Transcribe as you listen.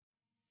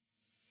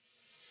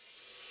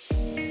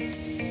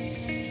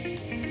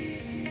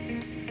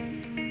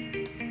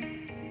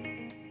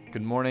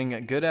Good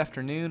morning, good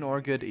afternoon,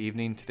 or good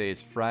evening. Today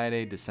is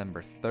Friday,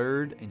 December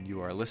 3rd, and you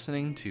are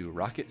listening to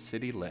Rocket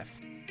City Lift.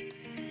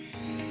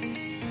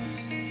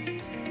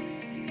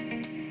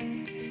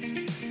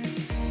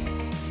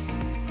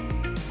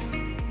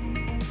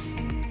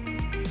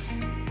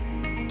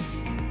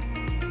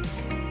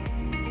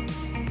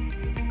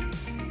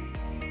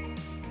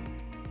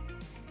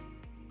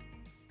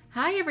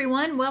 Hi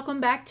everyone,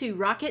 welcome back to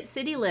Rocket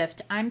City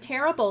Lift. I'm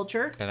Tara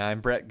Bolger. And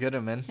I'm Brett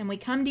Goodeman. And we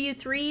come to you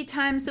 3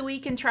 times a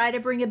week and try to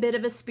bring a bit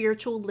of a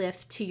spiritual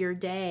lift to your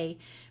day.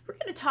 We're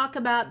going to talk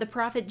about the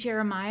prophet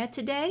Jeremiah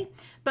today.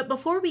 But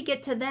before we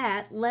get to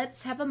that,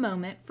 let's have a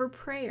moment for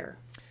prayer.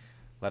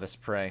 Let us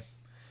pray.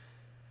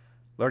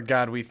 Lord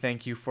God, we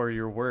thank you for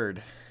your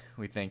word.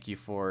 We thank you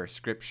for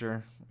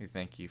scripture. We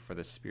thank you for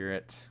the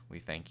Spirit. We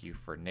thank you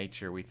for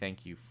nature. We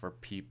thank you for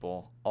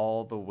people,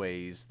 all the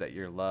ways that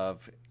your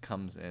love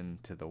comes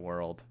into the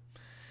world.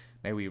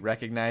 May we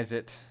recognize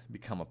it,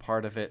 become a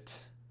part of it,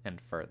 and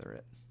further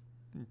it.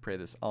 We pray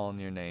this all in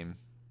your name.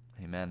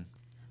 Amen.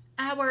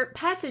 Our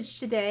passage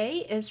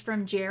today is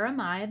from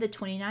Jeremiah, the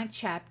 29th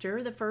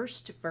chapter, the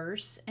first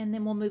verse, and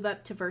then we'll move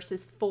up to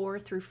verses 4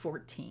 through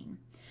 14.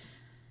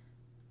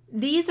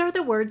 These are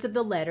the words of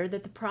the letter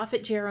that the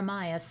prophet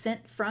Jeremiah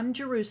sent from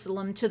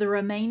Jerusalem to the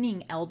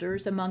remaining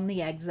elders among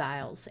the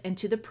exiles, and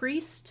to the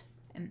priests,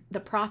 and the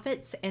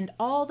prophets, and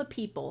all the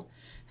people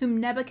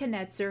whom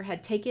Nebuchadnezzar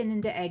had taken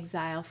into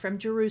exile from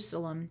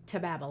Jerusalem to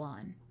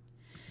Babylon.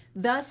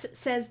 Thus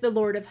says the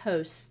Lord of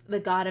hosts, the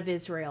God of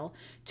Israel,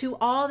 to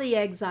all the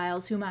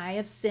exiles whom I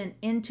have sent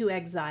into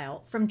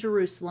exile from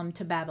Jerusalem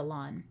to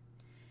Babylon: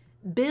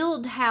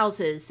 build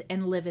houses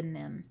and live in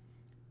them.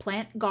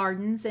 Plant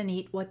gardens and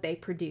eat what they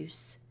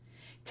produce.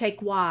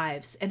 Take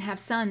wives and have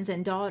sons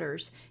and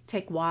daughters.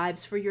 Take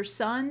wives for your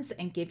sons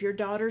and give your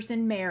daughters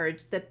in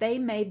marriage, that they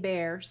may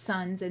bear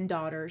sons and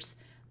daughters.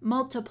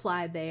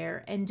 Multiply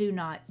there and do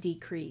not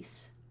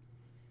decrease.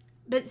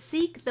 But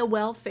seek the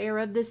welfare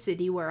of the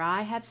city where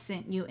I have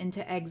sent you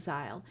into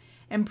exile,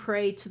 and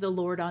pray to the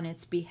Lord on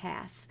its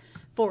behalf.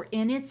 For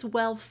in its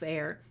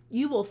welfare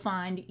you will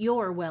find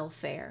your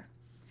welfare.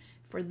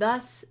 For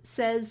thus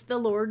says the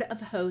Lord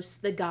of hosts,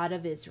 the God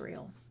of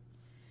Israel: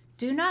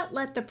 do not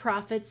let the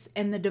prophets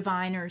and the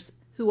diviners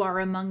who are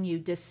among you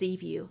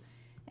deceive you,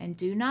 and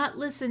do not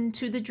listen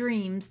to the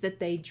dreams that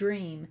they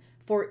dream,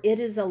 for it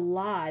is a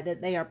lie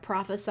that they are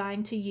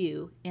prophesying to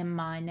you in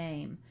my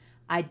name.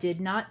 I did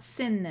not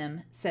send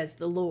them, says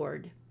the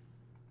Lord.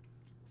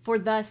 For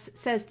thus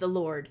says the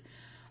Lord: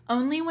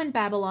 only when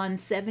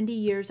Babylon's 70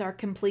 years are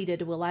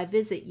completed will I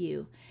visit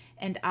you,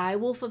 and I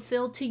will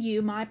fulfill to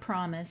you my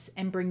promise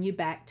and bring you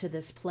back to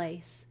this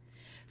place.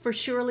 For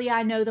surely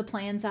I know the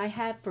plans I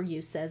have for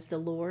you, says the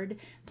Lord,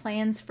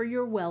 plans for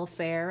your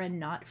welfare and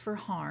not for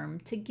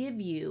harm, to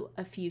give you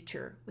a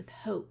future with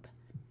hope.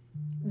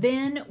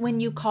 Then when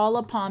you call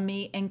upon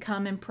me and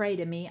come and pray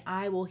to me,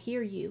 I will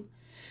hear you.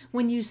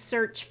 When you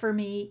search for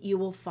me, you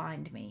will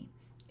find me.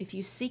 If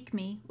you seek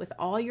me with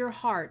all your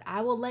heart,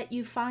 I will let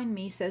you find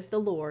me, says the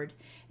Lord,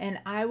 and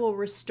I will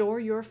restore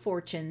your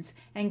fortunes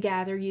and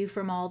gather you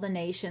from all the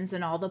nations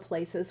and all the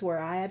places where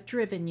I have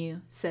driven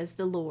you, says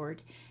the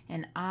Lord,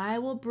 and I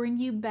will bring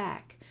you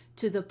back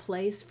to the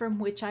place from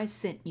which I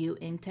sent you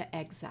into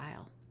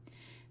exile.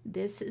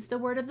 This is the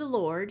word of the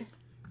Lord.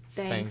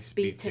 Thanks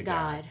be to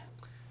God.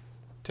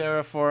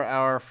 Tara, for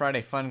our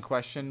Friday Fun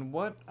question,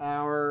 what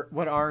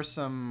are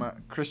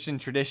some Christian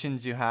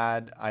traditions you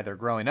had either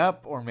growing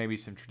up or maybe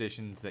some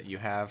traditions that you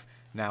have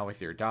now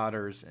with your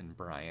daughters and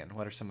Brian?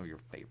 What are some of your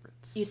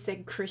favorites? You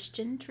said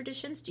Christian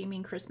traditions? Do you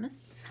mean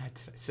Christmas?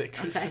 Did I say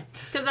Christian? Okay.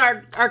 Because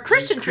our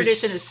Christian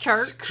tradition is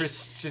church.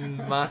 Christian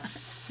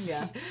must.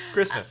 Yeah.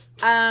 Christmas.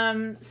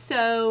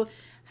 So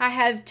I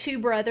have 2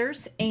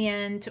 brothers,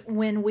 and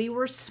when we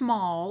were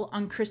small,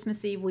 on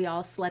Christmas Eve, we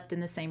all slept in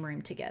the same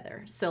room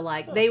together. So,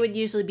 they would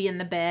usually be in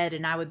the bed,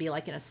 and I would be,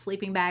 in a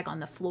sleeping bag on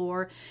the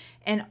floor.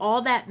 And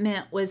all that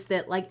meant was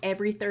that,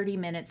 every 30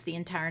 minutes the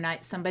entire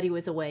night, somebody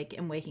was awake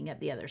and waking up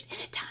the others.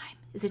 Is it time?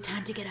 Is it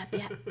time to get up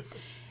yet?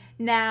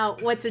 Now,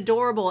 what's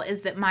adorable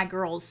is that my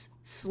girls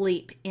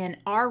sleep in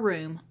our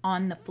room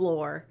on the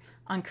floor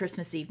on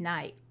Christmas Eve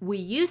night. We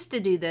used to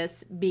do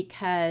this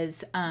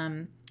because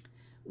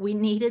we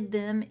needed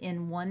them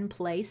in one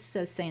place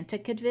so Santa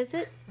could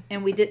visit,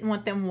 and we didn't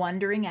want them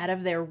wandering out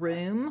of their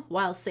room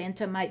while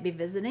Santa might be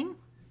visiting.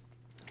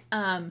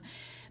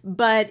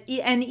 But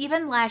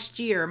even last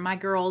year, my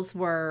girls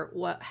were,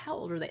 how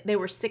old were they? They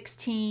were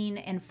 16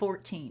 and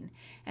 14.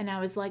 And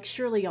I was like,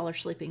 surely y'all are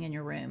sleeping in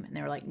your room. And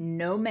they were like,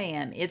 no,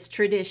 ma'am, it's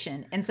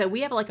tradition. And so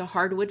we have a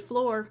hardwood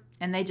floor,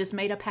 and they just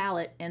made a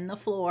pallet in the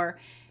floor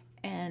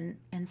and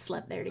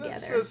slept there together.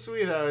 That's so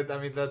sweet. I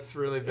mean, that's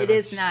really been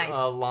nice.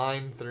 A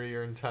line through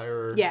your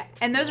entire... Yeah,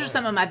 and those are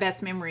some of my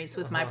best memories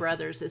with my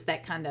brothers, is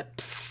that kind of,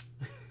 psst,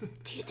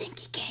 do you think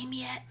he came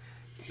yet?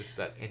 It's just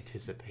that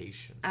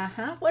anticipation.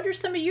 What are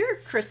some of your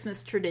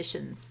Christmas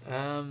traditions?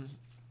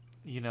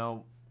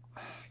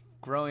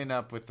 Growing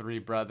up with 3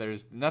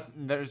 brothers,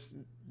 there's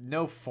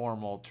no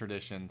formal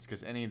traditions,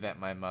 because any that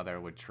my mother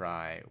would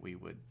try, we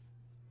would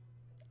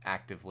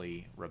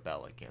actively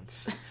rebel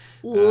against.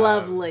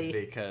 Lovely.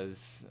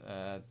 Because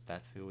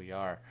that's who we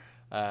are.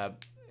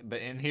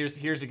 And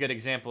here's a good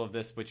example of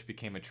this, which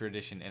became a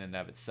tradition in and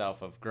of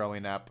itself, of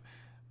growing up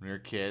when we were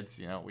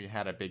kids. We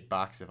had a big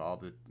box of all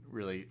the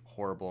really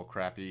horrible,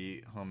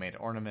 crappy homemade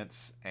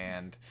ornaments,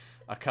 and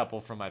a couple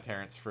from my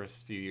parents'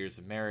 first few years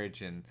of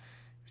marriage, and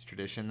it was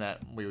tradition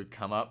that we would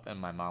come up and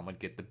my mom would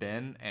get the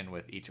bin, and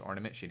with each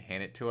ornament she'd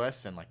hand it to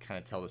us and kind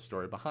of tell the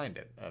story behind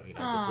it. This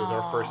was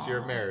our first year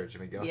of marriage,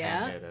 and we go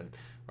hand it,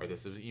 or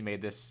this was, you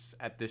made this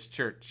at this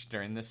church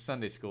during this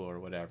Sunday school or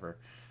whatever.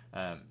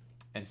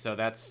 And so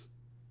that's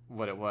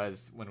what it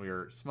was when we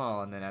were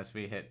small. And then as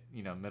we hit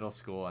middle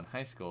school and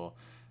high school,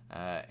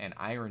 and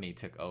irony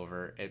took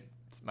over,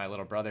 my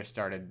little brother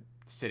started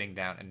sitting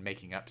down and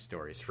making up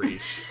stories for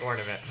each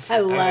ornament. I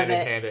love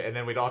it. And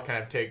then we'd all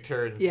kind of take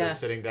turns of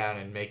sitting down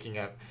and making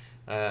up.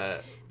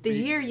 The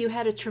year you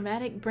had a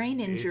traumatic brain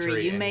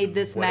injury, you made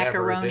this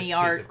macaroni this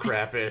art. Piece of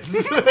crap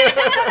is.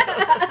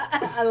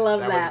 I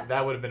love that.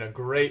 That would have been a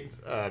great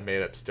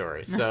made up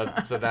story. So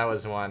that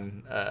was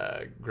one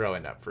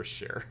growing up for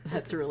sure.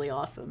 That's really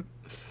awesome.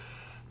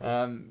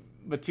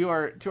 But to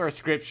our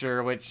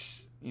scripture,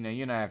 which you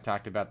and I have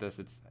talked about this,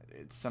 it's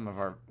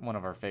one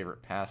of our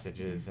favorite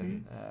passages,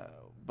 and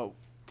but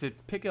to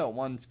pick out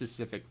one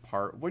specific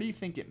part, what do you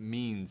think it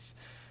means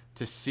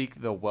to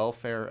seek the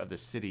welfare of the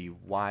city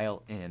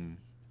while in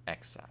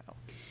exile?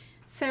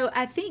 So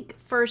I think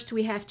first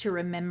we have to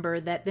remember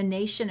that the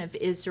nation of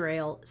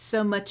Israel,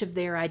 so much of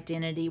their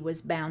identity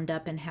was bound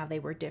up in how they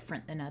were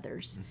different than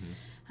others.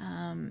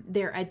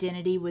 Their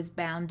identity was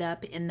bound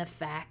up in the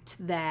fact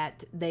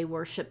that they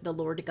worshiped the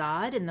Lord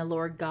God, and the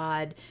Lord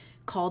God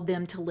called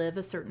them to live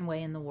a certain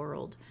way in the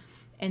world.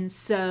 And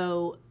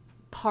so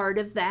part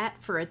of that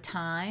for a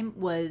time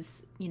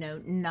was,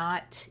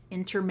 not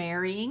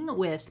intermarrying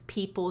with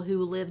people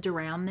who lived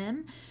around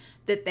them,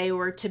 that they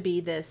were to be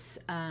this,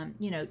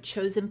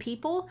 chosen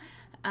people.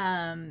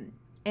 And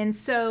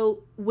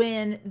so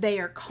when they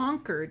are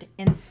conquered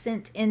and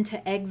sent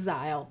into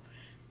exile,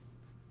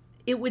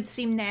 it would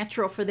seem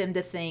natural for them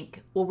to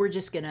think, well, we're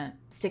just going to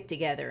stick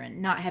together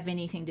and not have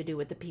anything to do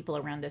with the people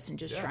around us and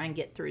just try and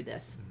get through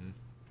this.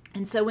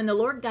 And so when the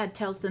Lord God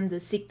tells them to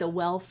seek the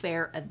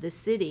welfare of the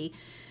city,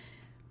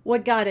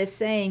 what God is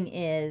saying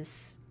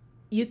is,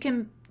 you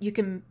can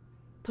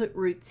put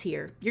roots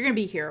here. You're going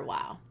to be here a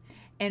while.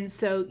 And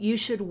so you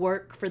should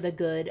work for the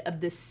good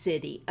of the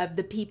city, of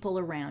the people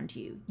around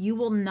you. You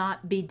will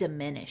not be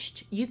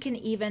diminished. You can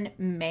even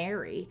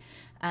marry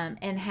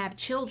and have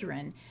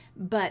children.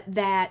 But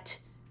that,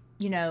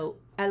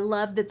 I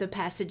love that the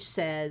passage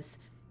says,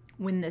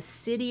 when the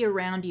city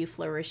around you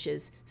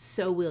flourishes,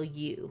 so will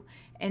you.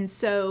 And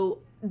so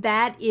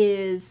that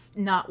is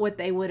not what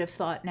they would have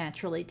thought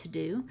naturally to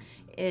do.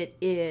 It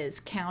is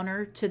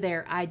counter to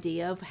their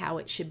idea of how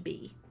it should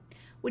be.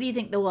 What do you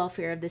think the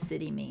welfare of the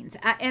city means?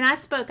 I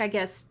spoke, I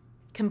guess,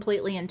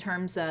 completely in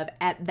terms of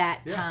at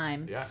that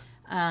time.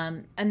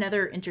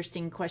 Another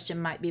interesting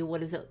question might be,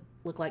 what does it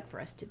look like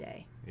for us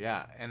today?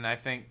 Yeah, and I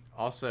think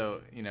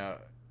also,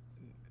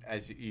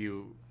 as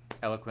you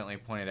eloquently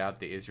pointed out,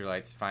 the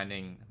Israelites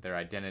finding their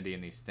identity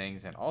in these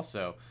things, and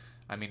also,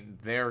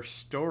 their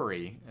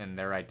story and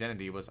their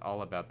identity was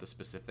all about the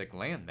specific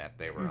land that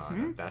they were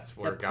on. That's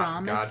where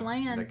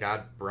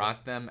God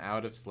brought them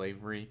out of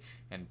slavery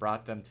and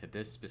brought them to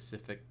this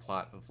specific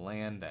plot of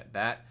land.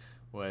 That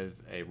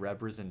was a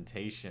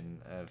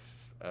representation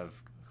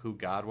of who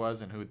God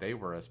was and who they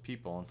were as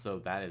people. And so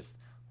that is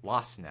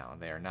lost now.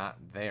 They are not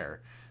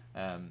there.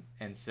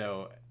 And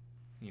so,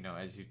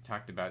 as you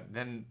talked about,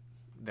 then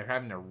they're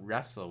having to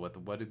wrestle with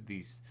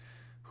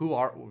who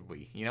are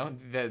we?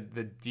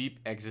 The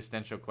deep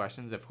existential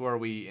questions of who are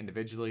we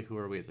individually, who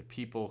are we as a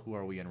people, who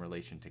are we in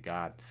relation to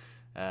God?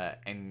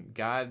 And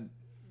God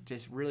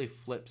just really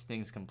flips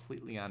things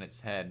completely on its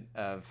head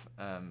of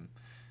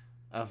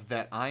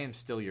that I am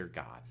still your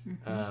God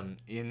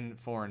in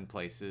foreign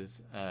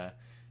places,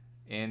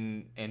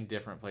 in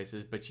different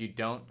places, but you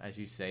don't, as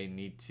you say,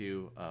 need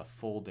to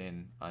fold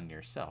in on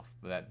yourself.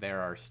 That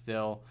there are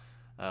still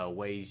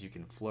ways you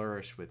can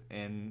flourish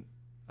within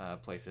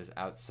places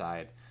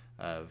outside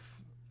of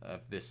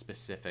this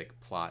specific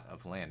plot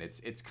of land.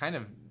 It's kind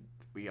of,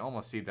 we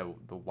almost see the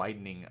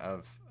widening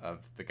of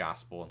the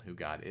gospel and who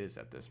God is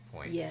at this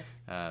point.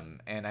 Yes.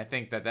 And I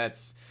think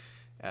that's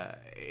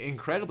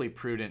incredibly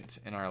prudent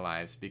in our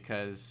lives,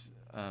 because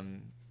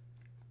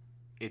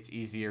it's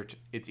easy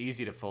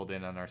to fold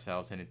in on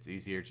ourselves, and it's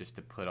easier just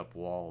to put up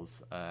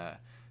walls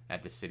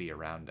at the city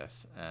around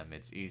us.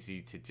 It's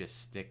easy to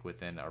just stick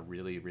within a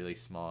really, really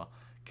small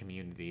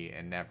community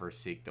and never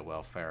seek the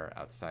welfare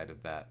outside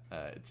of that.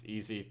 It's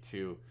easy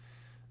to,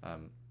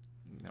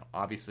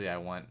 obviously I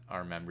want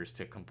our members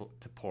to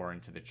pour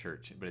into the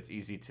church, but it's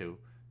easy to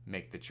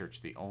make the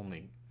church the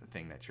only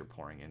thing that you're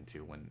pouring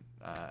into when,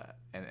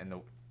 and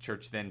the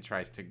church then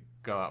tries to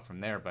go out from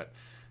there. But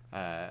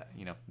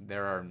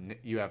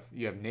you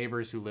have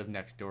neighbors who live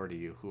next door to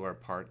you who are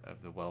part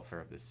of the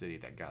welfare of the city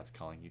that God's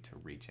calling you to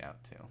reach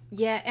out to.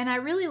 Yeah, and I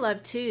really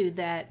love too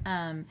that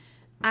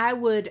I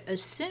would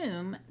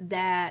assume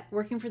that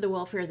working for the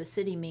welfare of the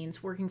city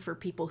means working for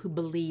people who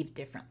believe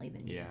differently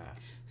than you.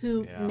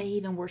 Who may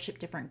even worship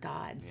different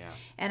gods. Yeah.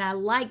 And I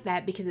like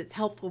that because it's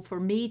helpful for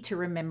me to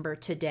remember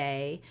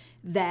today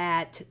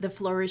that the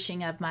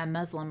flourishing of my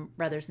Muslim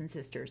brothers and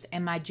sisters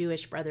and my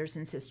Jewish brothers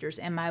and sisters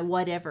and my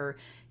whatever,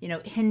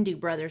 Hindu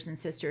brothers and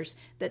sisters,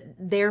 that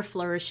their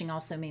flourishing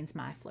also means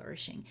my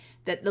flourishing.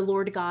 That the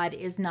Lord God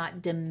is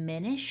not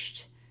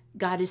diminished.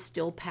 God is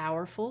still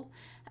powerful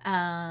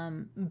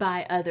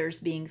by others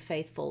being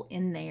faithful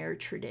in their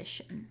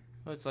tradition.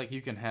 Well, it's like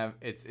you can have,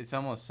 it's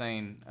almost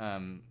saying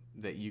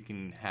that you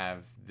can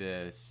have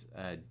this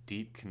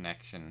deep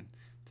connection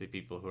to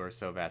people who are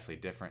so vastly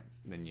different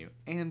than you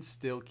and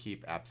still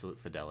keep absolute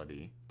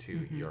fidelity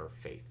to your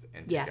faith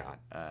and to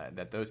God.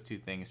 That those two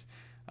things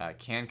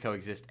can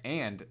coexist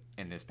and,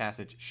 in this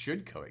passage,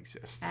 should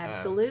coexist.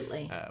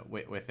 Absolutely.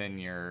 Within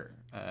your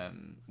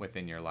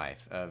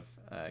life of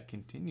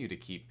continue to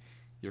keep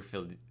your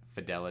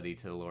fidelity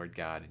to the Lord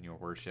God and your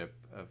worship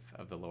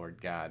of the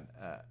Lord God.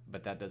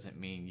 But that doesn't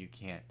mean you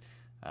can't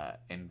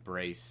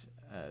embrace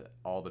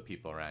all the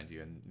people around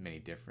you in many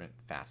different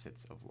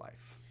facets of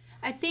life.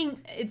 I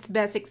think it's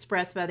best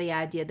expressed by the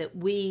idea that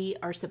we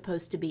are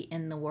supposed to be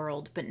in the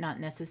world, but not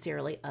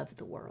necessarily of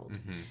the world.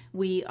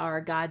 We are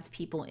God's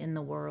people in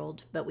the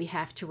world, but we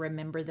have to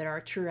remember that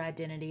our true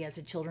identity as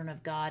a children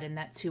of God, and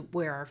that's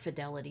where our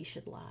fidelity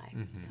should lie.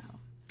 So,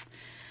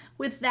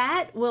 with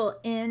that, we'll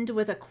end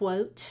with a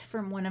quote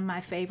from one of my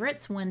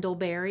favorites, Wendell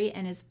Berry,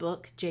 and his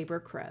book,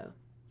 Jayber Crow.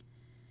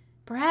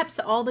 Perhaps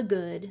all the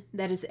good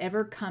that has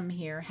ever come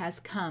here has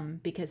come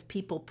because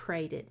people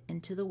prayed it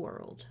into the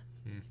world.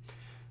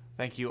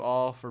 Thank you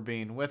all for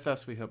being with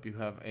us. We hope you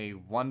have a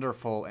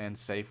wonderful and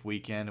safe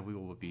weekend. We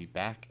will be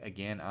back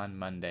again on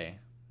Monday.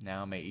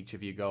 Now may each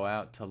of you go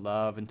out to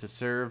love and to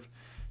serve,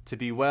 to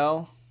be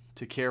well,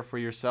 to care for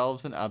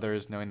yourselves and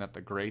others, knowing that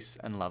the grace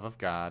and love of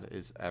God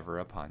is ever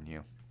upon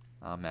you.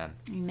 Amen.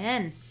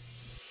 Amen.